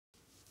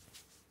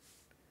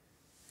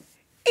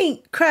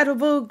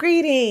Incredible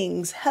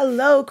greetings.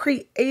 Hello,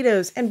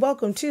 creatives, and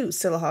welcome to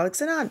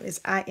Silaholics Anonymous.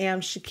 I am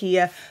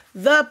Shakia,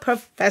 the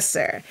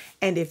professor.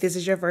 And if this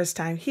is your first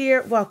time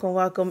here, welcome,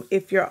 welcome.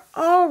 If you're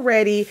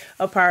already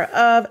a part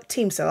of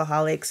Team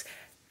Silaholics,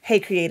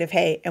 hey, creative,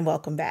 hey, and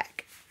welcome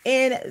back.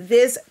 In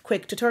this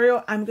quick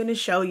tutorial, I'm going to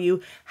show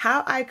you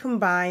how I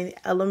combine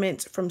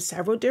elements from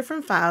several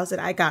different files that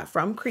I got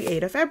from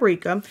Creative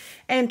Fabrica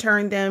and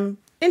turn them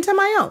into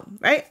my own,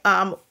 right?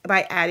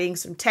 By adding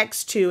some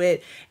text to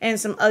it and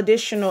some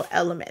additional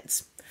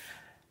elements.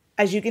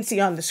 As you can see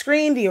on the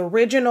screen, the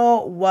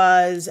original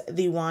was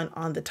the one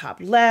on the top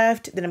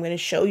left. Then I'm going to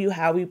show you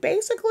how we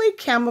basically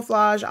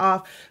camouflage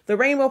off the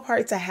rainbow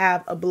part to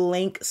have a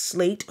blank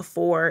slate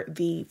for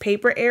the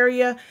paper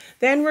area.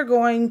 Then we're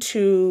going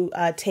to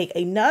take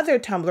another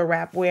tumbler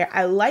wrap where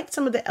I like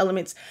some of the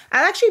elements.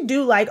 I actually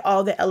do like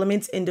all the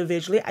elements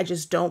individually. I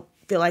just don't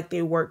feel like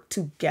they work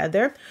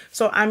together.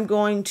 So I'm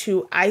going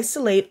to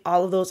isolate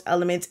all of those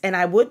elements, and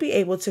I would be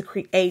able to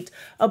create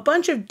a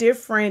bunch of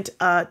different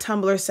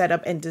tumbler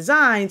setup and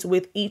designs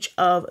with each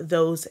of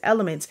those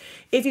elements.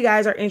 If you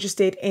guys are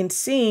interested in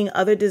seeing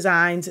other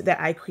designs that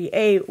I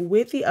create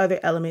with the other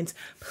elements,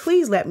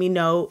 please let me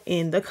know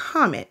in the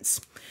comments.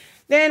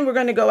 Then we're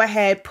going to go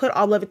ahead, put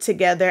all of it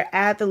together,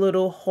 add the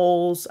little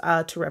holes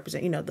to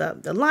represent,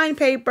 the line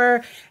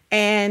paper,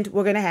 and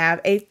we're going to have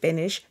a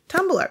finished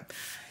tumbler.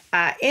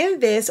 In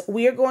this,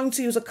 we are going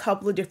to use a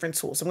couple of different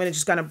tools. I'm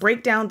just going to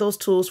break down those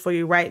tools for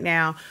you right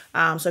now.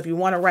 So if you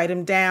want to write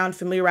them down,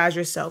 familiarize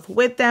yourself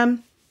with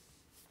them.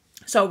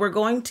 So we're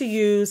going to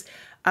use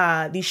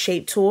the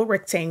shape tool,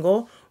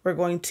 rectangle. We're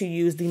going to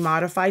use the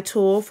modify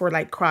tool for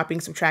like cropping,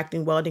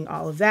 subtracting, welding,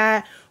 all of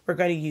that. We're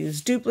going to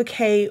use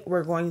duplicate.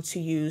 We're going to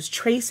use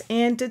trace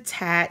and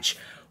detach.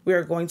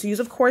 We're going to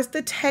use, of course,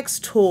 the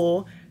text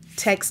tool,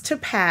 text to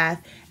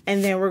path.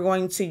 And then we're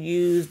going to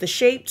use the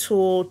shape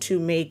tool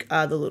to make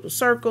the little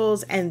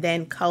circles and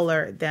then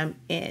color them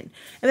in.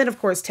 And then, of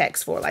course,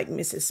 text for like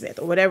Mrs. Smith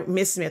or whatever,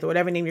 Miss Smith or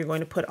whatever name you're going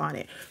to put on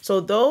it.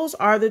 So those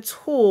are the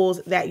tools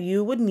that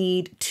you would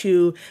need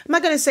to, I'm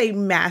not going to say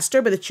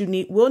master, but that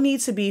you will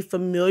need to be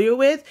familiar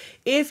with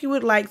if you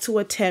would like to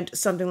attempt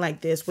something like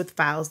this with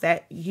files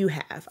that you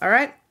have. All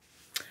right.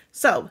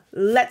 So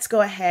let's go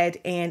ahead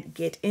and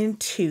get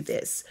into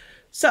this.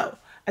 So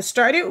I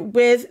started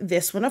with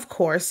this one, of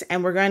course,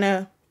 and we're going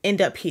to end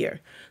up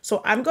here.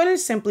 So I'm going to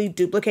simply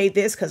duplicate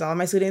this because all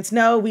my students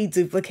know we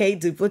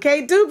duplicate,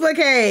 duplicate,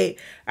 duplicate.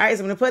 All right,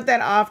 so I'm going to put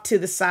that off to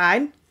the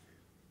side.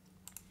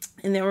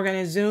 And then we're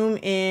going to zoom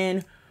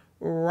in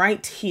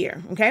right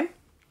here, okay?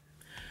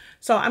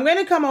 So I'm going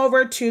to come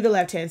over to the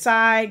left-hand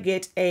side,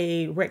 get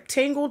a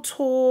rectangle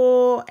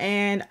tool,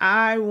 and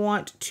I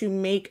want to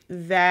make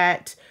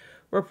that,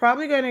 we're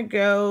probably going to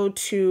go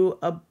to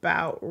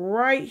about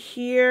right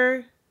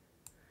here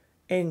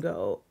and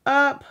go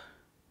up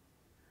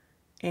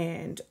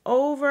and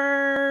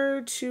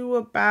over to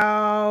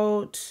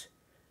about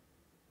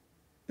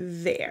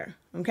there,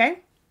 okay?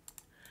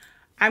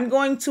 I'm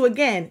going to,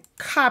 again,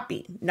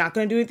 copy. Not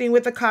going to do anything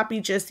with the copy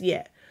just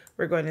yet.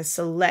 We're going to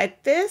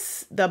select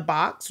this, the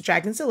box, which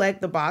I can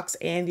select the box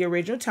and the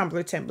original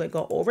Tumbler template,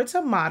 go over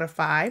to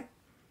modify,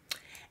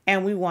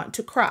 and we want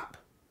to crop.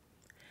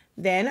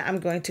 Then I'm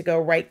going to go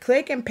right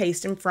click and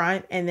paste in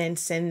front and then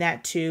send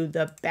that to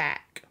the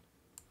back.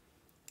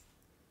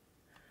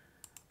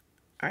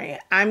 All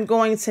right, I'm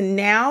going to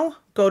now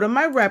go to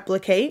my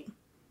replicate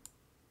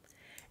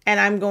and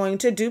I'm going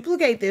to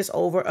duplicate this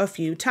over a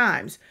few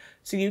times.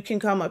 So you can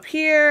come up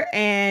here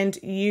and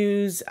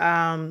use,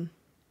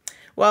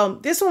 well,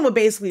 this one will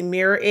basically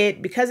mirror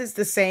it because it's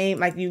the same.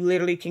 Like you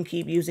literally can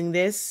keep using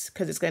this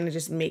because it's going to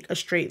just make a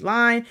straight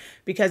line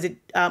because it,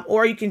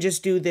 or you can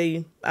just do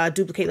the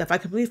duplicate left. I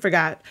completely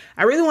forgot.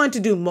 I really wanted to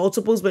do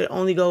multiples, but it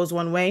only goes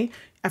one way.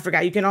 I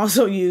forgot. You can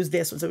also use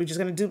this one. So we're just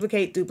going to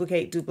duplicate,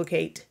 duplicate,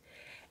 duplicate.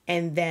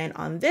 And then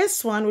on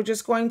this one, we're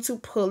just going to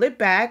pull it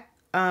back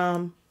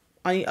on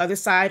the other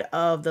side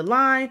of the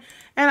line.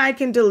 And I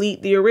can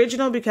delete the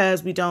original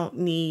because we don't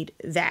need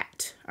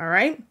that. All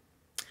right.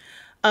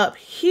 Up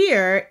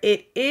here,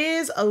 it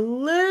is a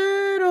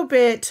little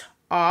bit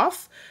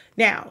off.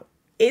 Now,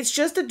 it's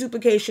just a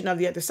duplication of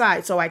the other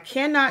side. So I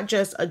cannot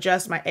just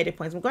adjust my edit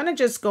points. I'm going to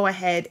just go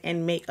ahead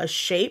and make a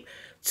shape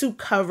to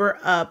cover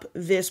up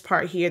this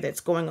part here that's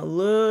going a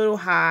little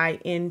high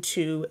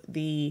into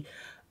the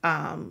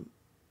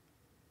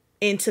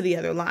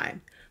other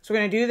line. So we're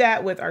going to do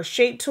that with our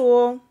shape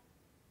tool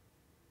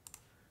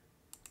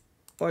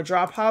or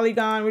draw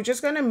polygon. We're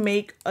just going to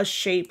make a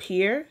shape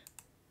here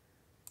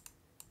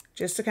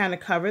just to kind of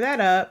cover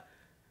that up.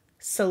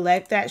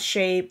 Select that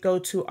shape, go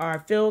to our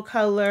fill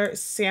color,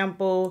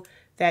 sample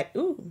that,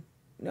 ooh,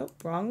 nope,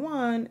 wrong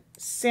one.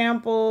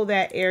 Sample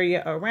that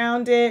area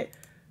around it,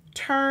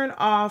 turn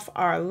off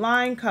our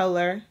line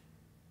color,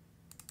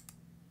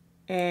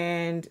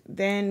 and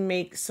then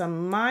make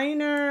some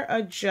minor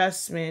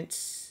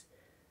adjustments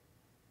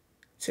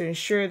to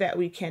ensure that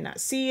we cannot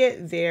see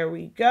it. There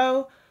we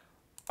go.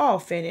 All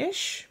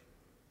finish.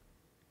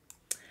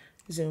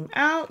 Zoom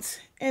out,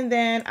 and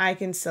then I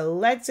can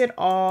select it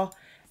all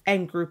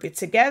and group it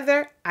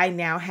together, I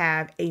now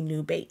have a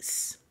new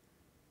base.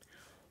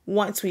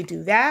 Once we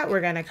do that,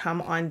 we're going to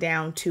come on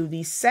down to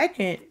the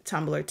second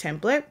Tumbler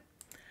template.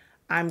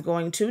 I'm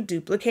going to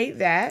duplicate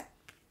that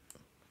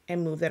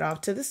and move that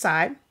off to the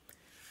side.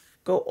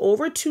 Go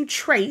over to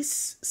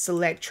Trace,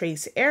 select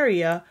Trace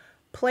Area,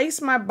 place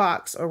my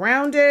box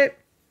around it,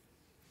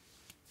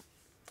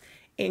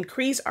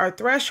 increase our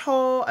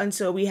threshold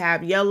until we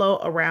have yellow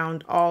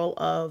around all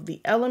of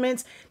the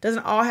elements.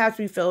 Doesn't all have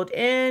to be filled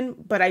in,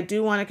 but I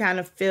do want to kind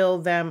of fill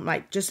them,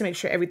 like, just to make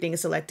sure everything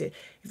is selected.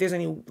 If there's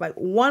any like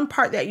one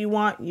part that you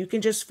want, you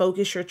can just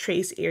focus your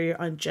trace area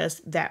on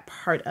just that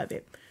part of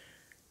it.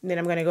 And then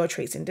I'm going to go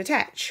trace and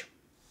detach.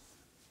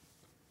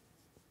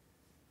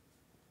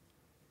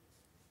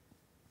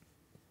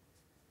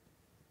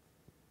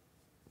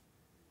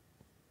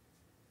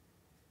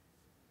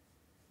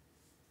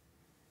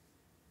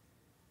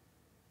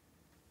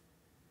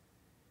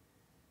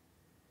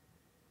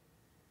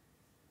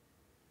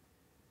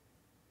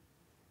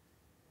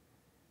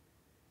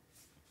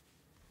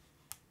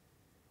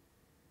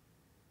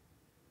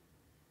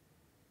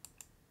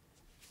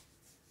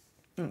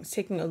 It's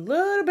taking a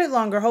little bit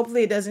longer.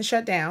 Hopefully it doesn't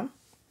shut down.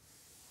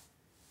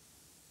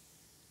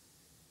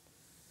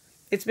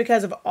 It's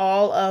because of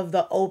all of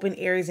the open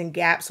areas and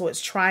gaps, so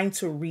it's trying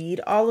to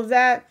read all of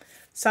that.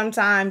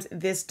 Sometimes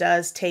this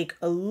does take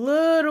a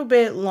little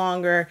bit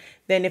longer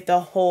than if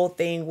the whole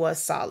thing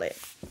was solid.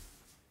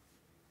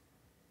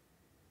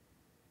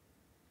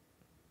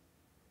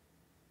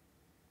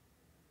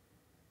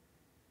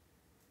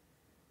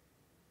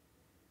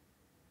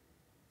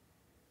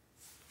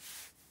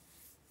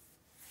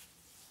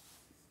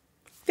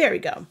 There we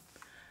go. All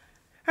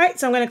right,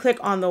 so I'm going to click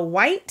on the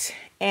white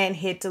and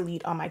hit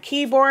delete on my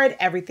keyboard.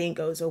 Everything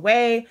goes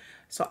away.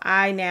 So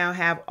I now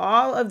have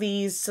all of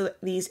these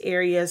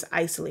areas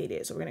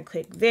isolated. So we're going to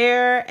click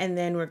there, and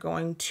then we're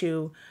going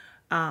to,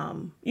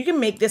 you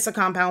can make this a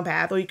compound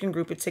path or you can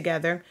group it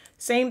together.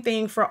 Same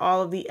thing for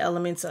all of the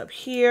elements up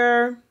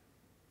here.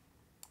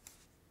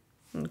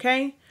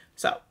 Okay,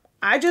 so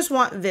I just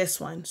want this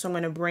one. So I'm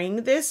going to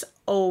bring this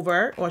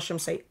over, or should I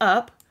say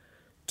up,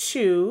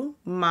 to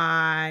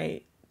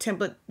my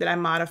template that I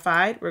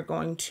modified. We're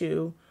going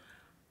to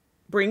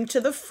bring to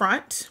the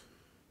front.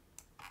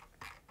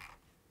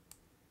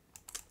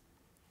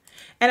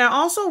 And I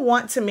also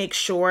want to make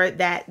sure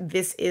that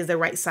this is the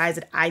right size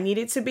that I need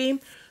it to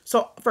be.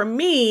 So for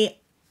me,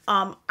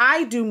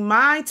 I do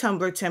my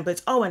Tumbler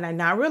templates. Oh, and I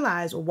now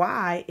realize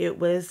why it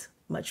was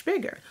much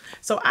bigger.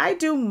 So I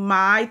do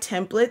my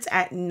templates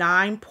at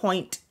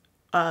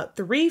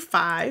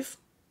 9.35.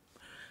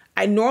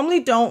 I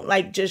normally don't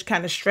like just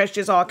kind of stretch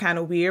this all kind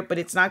of weird, but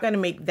it's not going to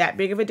make that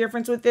big of a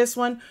difference with this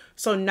one.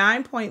 So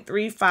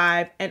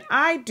 9.35, and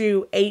I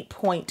do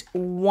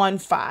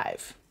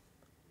 8.15.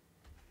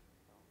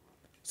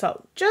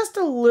 So just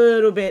a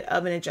little bit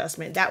of an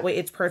adjustment. That way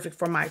it's perfect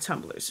for my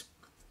tumblers.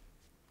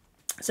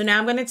 So now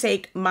I'm going to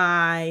take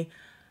my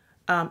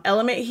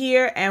element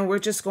here, and we're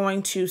just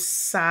going to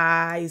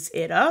size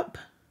it up.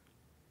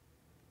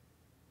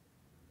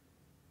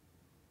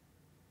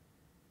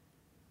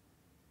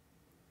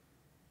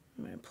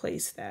 I'm going to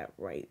place that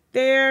right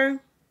there.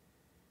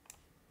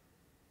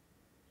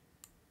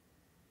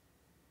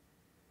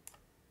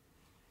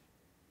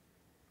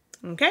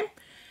 Okay.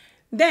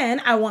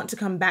 Then I want to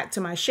come back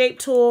to my shape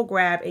tool,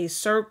 grab a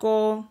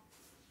circle.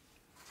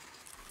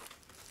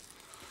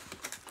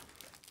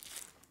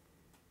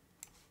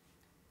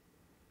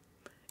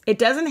 It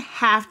doesn't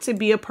have to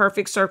be a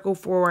perfect circle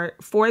for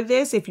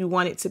this. If you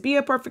want it to be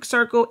a perfect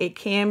circle, it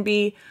can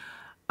be.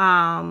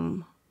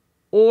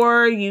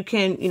 Or you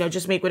can,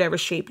 just make whatever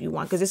shape you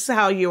want, because this is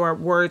how your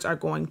words are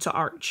going to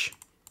arch.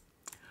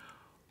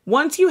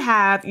 Once you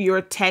have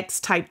your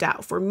text typed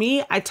out, for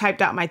me, I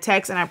typed out my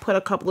text and I put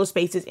a couple of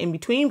spaces in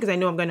between because I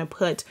know I'm going to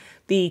put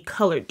the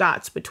colored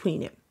dots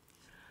between it.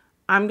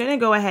 I'm going to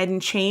go ahead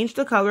and change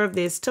the color of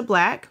this to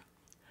black.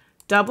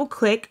 Double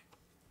click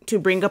to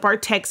bring up our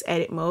text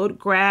edit mode.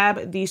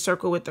 Grab the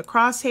circle with the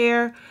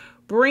crosshair.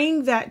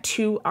 Bring that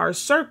to our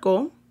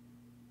circle.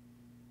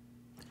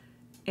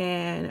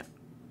 And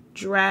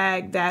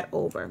drag that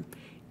over.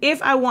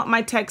 If I want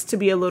my text to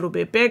be a little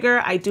bit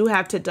bigger, I do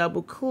have to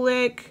double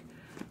click.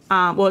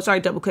 Double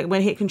click. I'm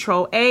going to hit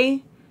Control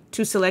A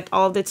to select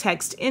all of the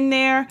text in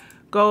there.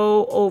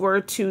 Go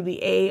over to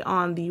the A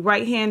on the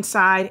right hand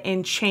side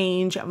and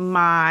change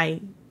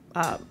my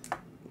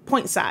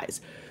point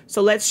size.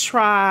 So let's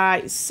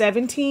try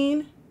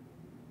 17.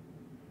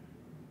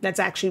 That's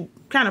actually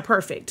kind of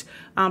perfect.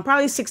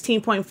 Probably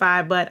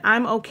 16.5, but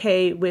I'm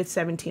okay with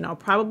 17. I'll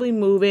probably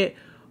move it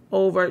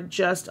over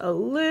just a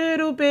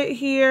little bit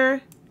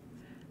here.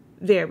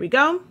 There we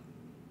go.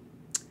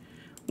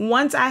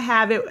 Once I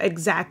have it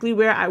exactly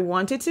where I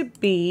want it to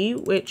be,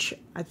 which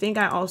I think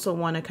I also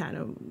want to kind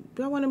of,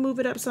 do I want to move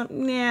it up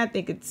something? Yeah, I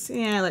think it's,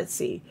 yeah, let's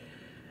see.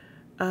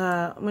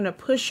 I'm going to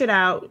push it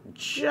out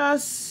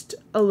just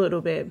a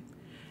little bit.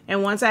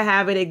 And once I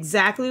have it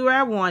exactly where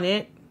I want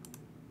it,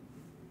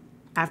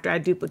 after I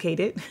duplicate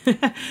it.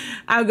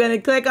 I'm going to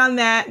click on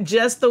that,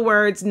 just the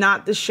words,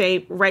 not the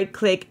shape, right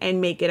click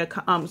and make it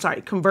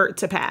a, convert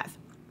to path.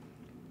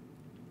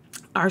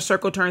 Our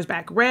circle turns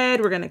back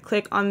red. We're going to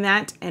click on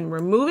that and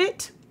remove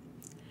it.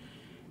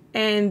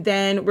 And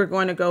then we're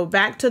going to go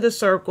back to the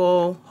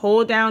circle,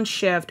 hold down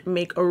shift,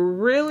 make a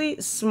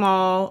really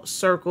small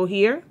circle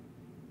here.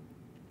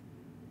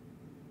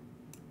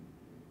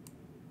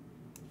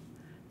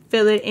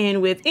 Fill it in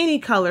with any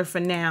color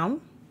for now.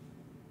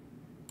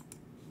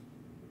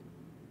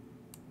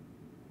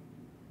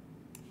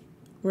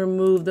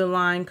 Remove the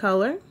line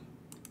color.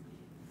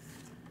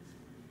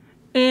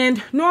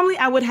 And normally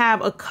I would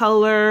have a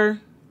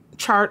color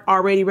chart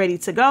already ready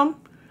to go.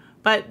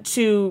 But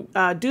to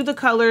do the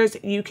colors,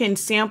 you can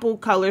sample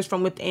colors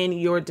from within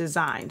your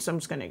design. So I'm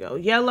just going to go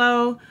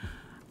yellow.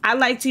 I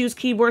like to use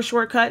keyboard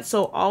shortcuts,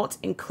 so Alt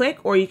and click,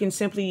 or you can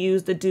simply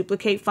use the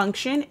duplicate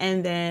function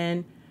and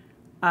then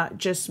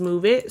just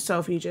move it. So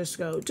if you just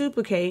go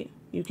duplicate,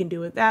 you can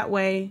do it that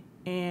way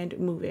and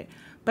move it.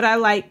 But I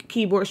like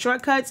keyboard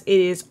shortcuts. It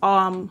is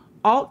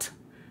Alt,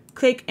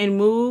 click and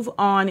move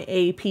on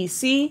a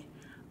PC,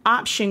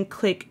 Option,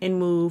 click and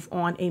move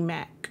on a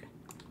Mac.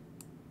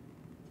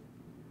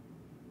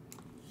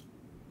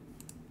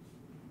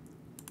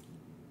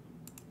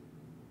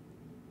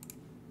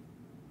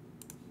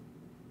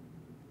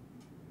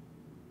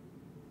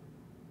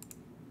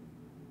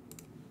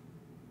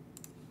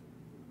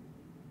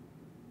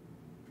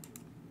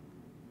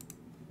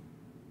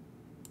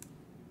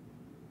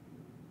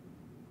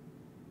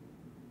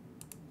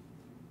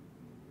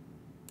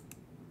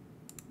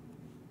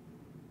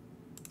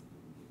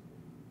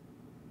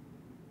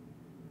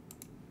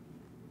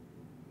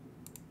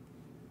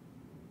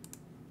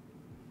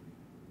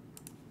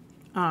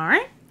 All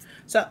right,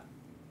 so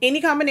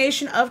any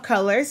combination of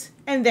colors,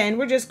 and then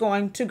we're just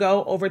going to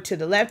go over to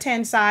the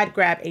left-hand side,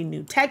 grab a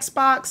new text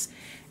box,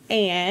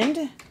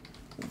 and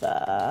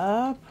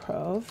the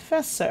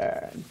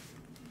professor.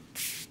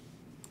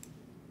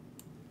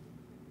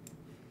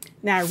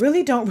 Now, I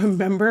really don't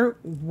remember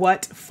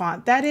what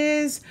font that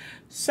is,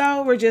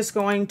 so we're just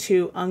going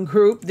to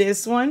ungroup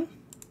this one.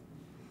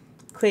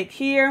 Click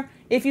here.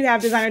 If you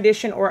have Designer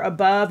Edition or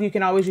above, you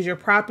can always use your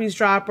properties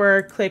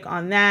dropper. Click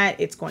on that.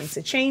 It's going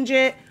to change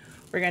it.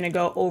 We're going to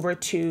go over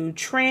to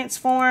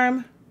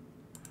transform,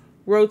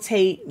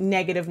 rotate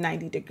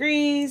 -90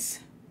 degrees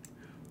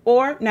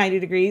or 90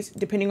 degrees,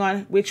 depending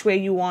on which way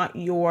you want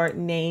your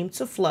name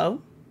to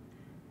flow.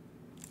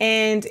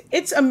 And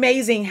it's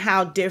amazing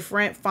how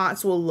different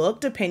fonts will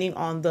look depending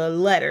on the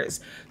letters.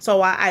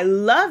 So I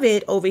love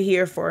it over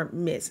here for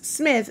Miss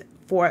Smith.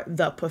 For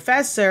the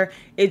professor,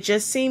 it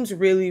just seems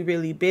really,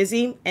 really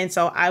busy. And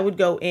so I would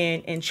go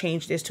in and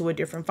change this to a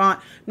different font.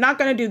 I'm not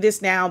going to do this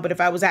now, but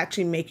if I was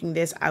actually making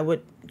this, I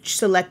would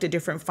select a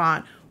different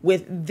font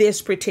with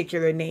this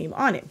particular name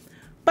on it.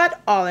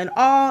 But all in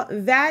all,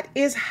 that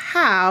is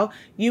how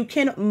you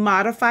can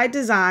modify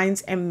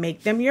designs and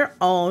make them your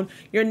own.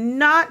 You're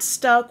not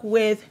stuck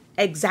with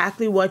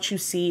exactly what you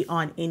see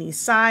on any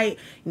site,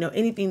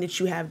 anything that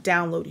you have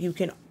downloaded. You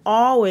can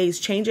always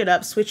change it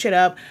up, switch it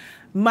up,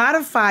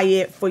 modify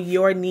it for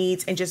your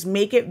needs, and just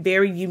make it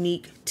very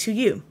unique to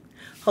you.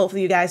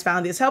 Hopefully you guys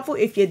found this helpful.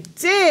 If you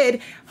did,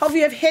 hope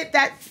you have hit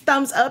that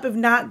thumbs up. If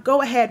not,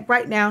 go ahead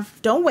right now.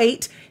 Don't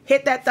wait.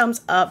 Hit that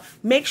thumbs up.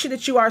 Make sure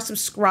that you are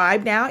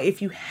subscribed now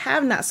if you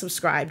have not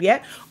subscribed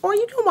yet, or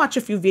you can watch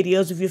a few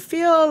videos if you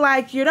feel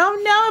like you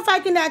don't know if I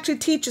can actually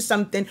teach you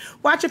something.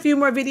 Watch a few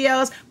more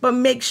videos, but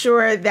make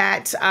sure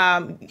that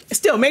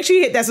still make sure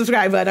you hit that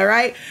subscribe button, all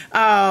right?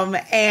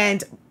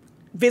 And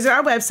visit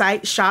our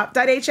website,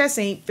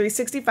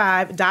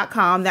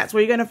 shop.hsink365.com. That's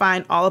where you're going to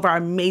find all of our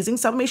amazing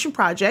sublimation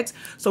projects.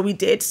 So we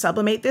did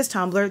sublimate this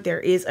tumbler. There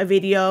is a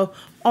video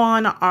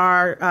on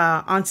our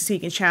on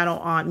channel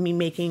on me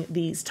making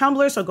these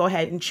tumblers. So go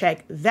ahead and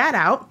check that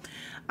out.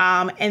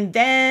 And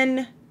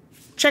then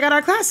check out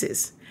our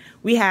classes.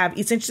 We have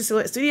Essential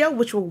Silhouette Studio,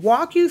 which will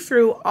walk you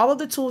through all of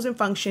the tools and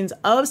functions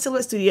of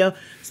Silhouette Studio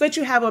so that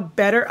you have a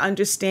better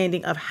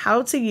understanding of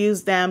how to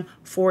use them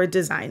for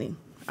designing.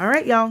 All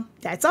right, y'all,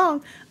 that's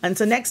all.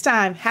 Until next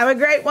time, have a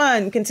great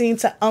one. Continue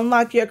to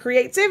unlock your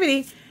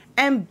creativity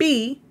and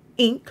be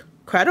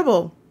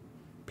incredible.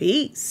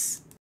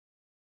 Peace.